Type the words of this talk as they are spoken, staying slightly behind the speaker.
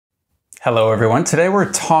Hello everyone. Today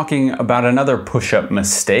we're talking about another push-up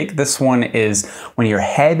mistake. This one is when your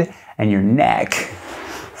head and your neck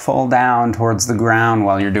fall down towards the ground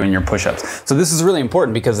while you're doing your push-ups. So this is really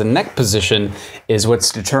important because the neck position is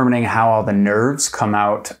what's determining how all the nerves come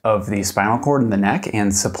out of the spinal cord in the neck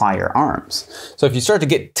and supply your arms. So if you start to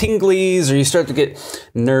get tinglies or you start to get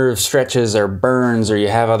nerve stretches or burns or you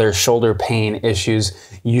have other shoulder pain issues,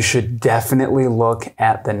 you should definitely look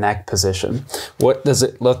at the neck position. What does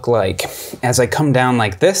it look like? As I come down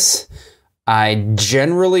like this, I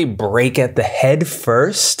generally break at the head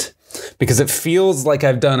first, because it feels like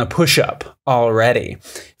I've done a push-up already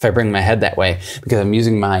if I bring my head that way, because I'm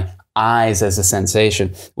using my eyes as a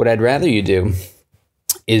sensation. What I'd rather you do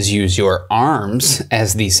is use your arms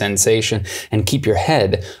as the sensation and keep your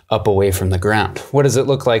head up away from the ground. What does it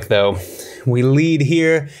look like though? We lead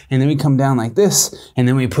here and then we come down like this and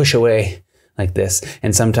then we push away like this.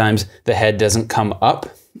 And sometimes the head doesn't come up.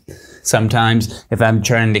 Sometimes if I'm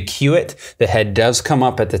trying to cue it, the head does come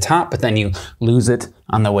up at the top, but then you lose it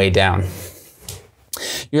on the way down.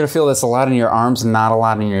 You're gonna feel this a lot in your arms and not a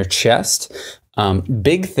lot in your chest.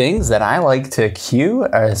 Big things that I like to cue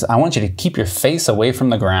is I want you to keep your face away from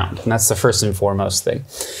the ground. And that's the first and foremost thing.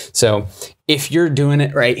 So if you're doing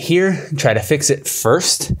it right here, try to fix it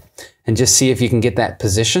first and just see if you can get that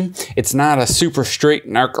position. It's not a super straight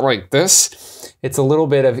arc like this. It's a little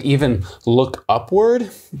bit of even look upward,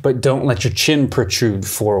 but don't let your chin protrude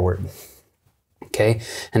forward. Okay,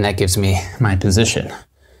 and that gives me my position.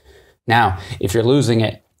 Now, if you're losing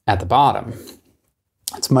it at the bottom,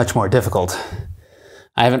 it's much more difficult.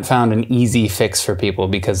 I haven't found an easy fix for people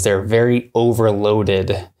because they're very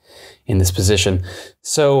overloaded in this position.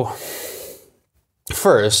 So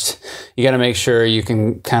first, you got to make sure you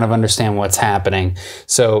can kind of understand what's happening.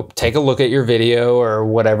 So take a look at your video or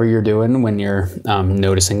whatever you're doing when you're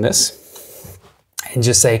noticing this and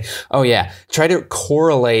just say, oh yeah, try to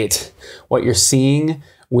correlate what you're seeing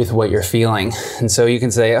with what you're feeling. And so you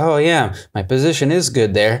can say, oh yeah, my position is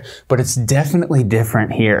good there, but it's definitely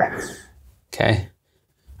different here. Okay.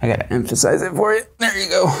 I got to emphasize it for you. There you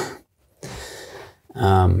go.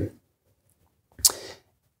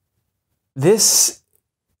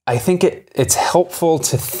 I think it's helpful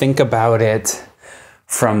to think about it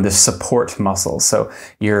from the support muscles. So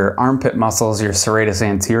your armpit muscles, your serratus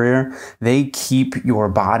anterior, they keep your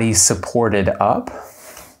body supported up.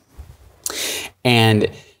 And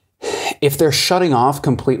if they're shutting off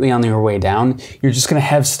completely on your way down, you're just gonna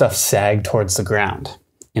have stuff sag towards the ground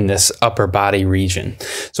in this upper body region.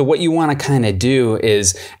 So what you wanna kinda do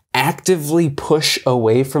is actively push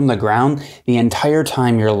away from the ground the entire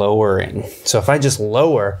time you're lowering. So if I just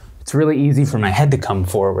lower, it's really easy for my head to come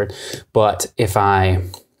forward. But if I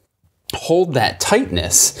hold that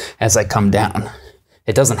tightness as I come down,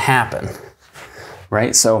 it doesn't happen,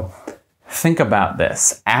 right? So think about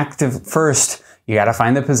this. First, you gotta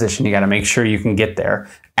find the position. You gotta make sure you can get there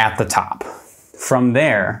at the top. From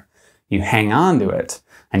there, you hang on to it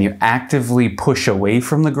and you actively push away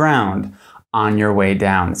from the ground on your way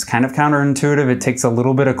down. It's kind of counterintuitive. It takes a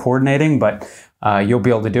little bit of coordinating, but you'll be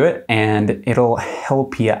able to do it and it'll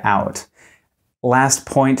help you out. Last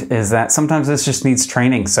point is that sometimes this just needs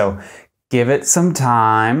training. So give it some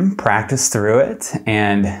time, practice through it.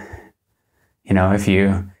 And you know, if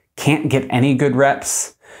you can't get any good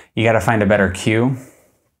reps, you got to find a better cue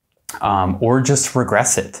or just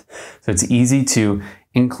regress it. So it's easy to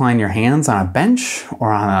incline your hands on a bench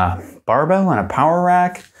or on a barbell on a power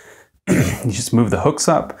rack. You just move the hooks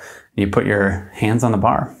up and you put your hands on the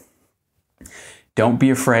bar. Don't be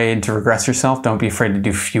afraid to regress yourself. Don't be afraid to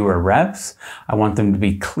do fewer reps. I want them to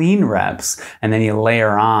be clean reps, and then you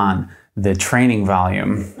layer on the training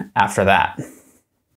volume after that.